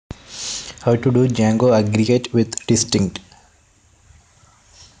How to do Django Aggregate with distinct.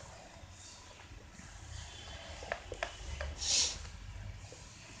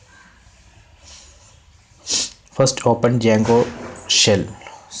 First open Django shell.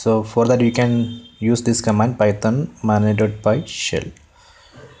 So for that you can use this command python man.py shell.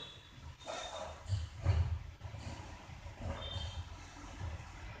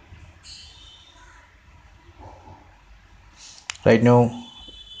 Right now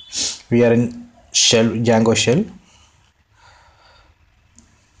we are in shell Django shell.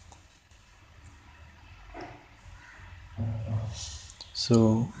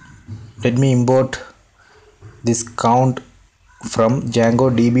 So let me import this count from Django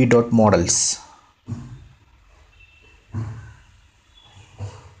db.models.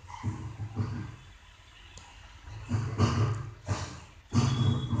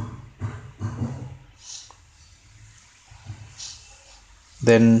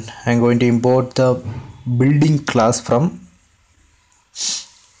 Then I'm going to import the building class from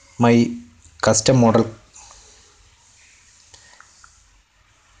my custom model.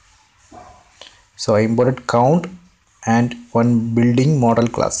 So I imported count and one building model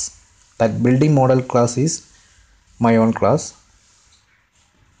class. That building model class is my own class.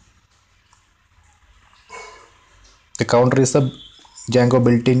 The counter is a Django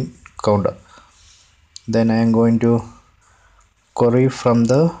built-in counter. Then I am going to query from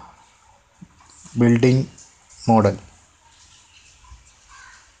the building model.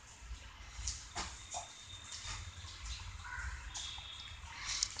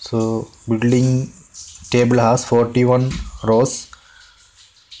 So building table has 41 rows.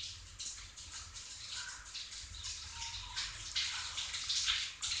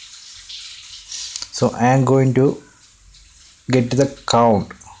 So I am going to get the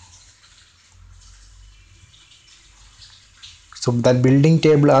count. So that building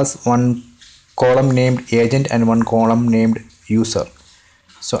table has one column named agent and one column named user.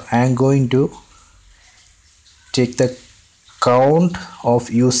 So I am going to take the count of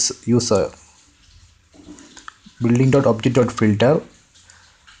user building.object.filter,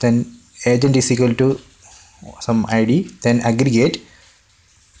 then agent is equal to some id, then aggregate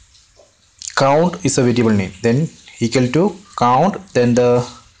count is a variable name, then equal to count, then the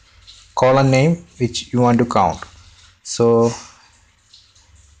column name which you want to count. So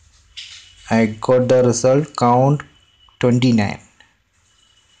I got the result count 29.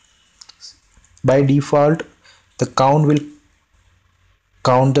 By default the count will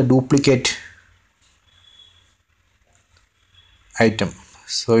count the duplicate item.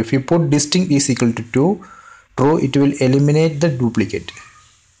 So if you put distinct is equal to true, it will eliminate the duplicate.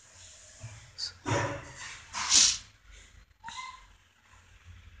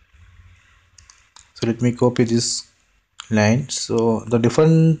 So let me copy this line. So the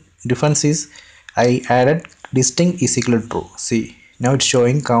difference is I added distinct is equal to true. See, now it's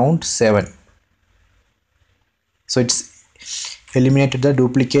showing count 7. So it's eliminated the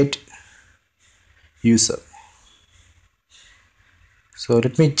duplicate user. So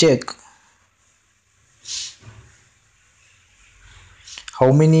let me check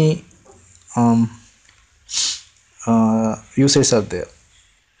how many users are there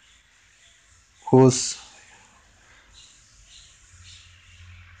whose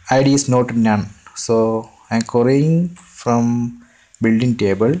id is not none. So I'm querying from building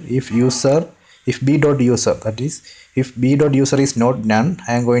table if b.user, that is if b.user is not none,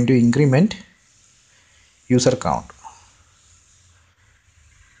 I am going to increment user count.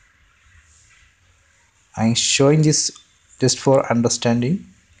 I'm showing this just for understanding.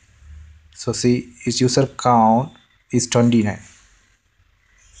 So see, its user count is 29.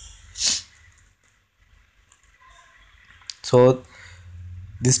 So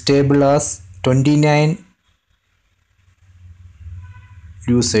this table has 29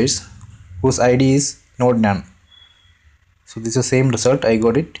 users whose id is not none. So this is the same result, I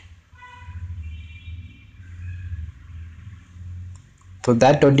got it. So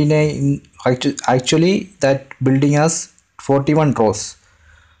that 29 actually that building has 41 rows.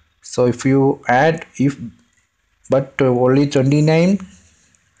 So if you add but only 29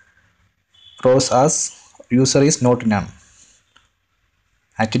 rows as user is not none.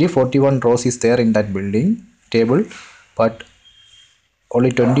 Actually 41 rows is there in that building table, but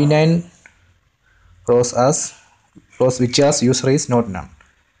only 29 rows which as user is not none.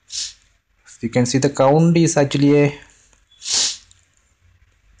 So you can see the count is actually a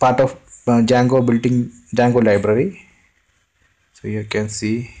part of Django built-in Django library. So you can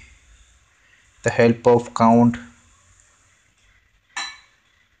see the help of count.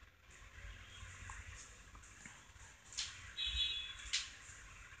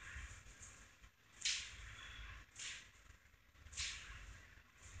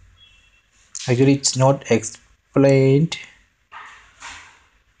 Actually, it's not explained.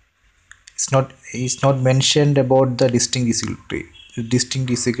 It's not mentioned about the distinct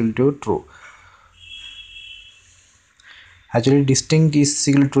is equal to true. Actually, distinct is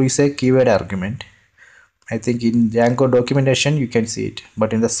equal to is a keyword argument. I think in Django documentation you can see it,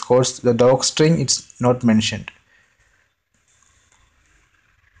 but in the source, the doc string, it's not mentioned.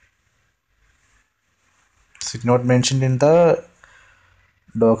 It's not mentioned in the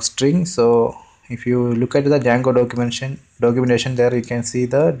doc string. So if you look at the Django documentation, there you can see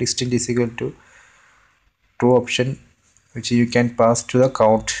the distinct is equal to true option, which you can pass to the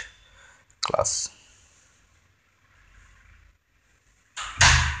count class.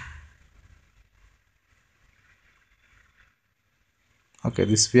 Okay,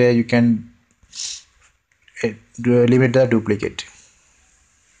 this way you can limit the duplicate.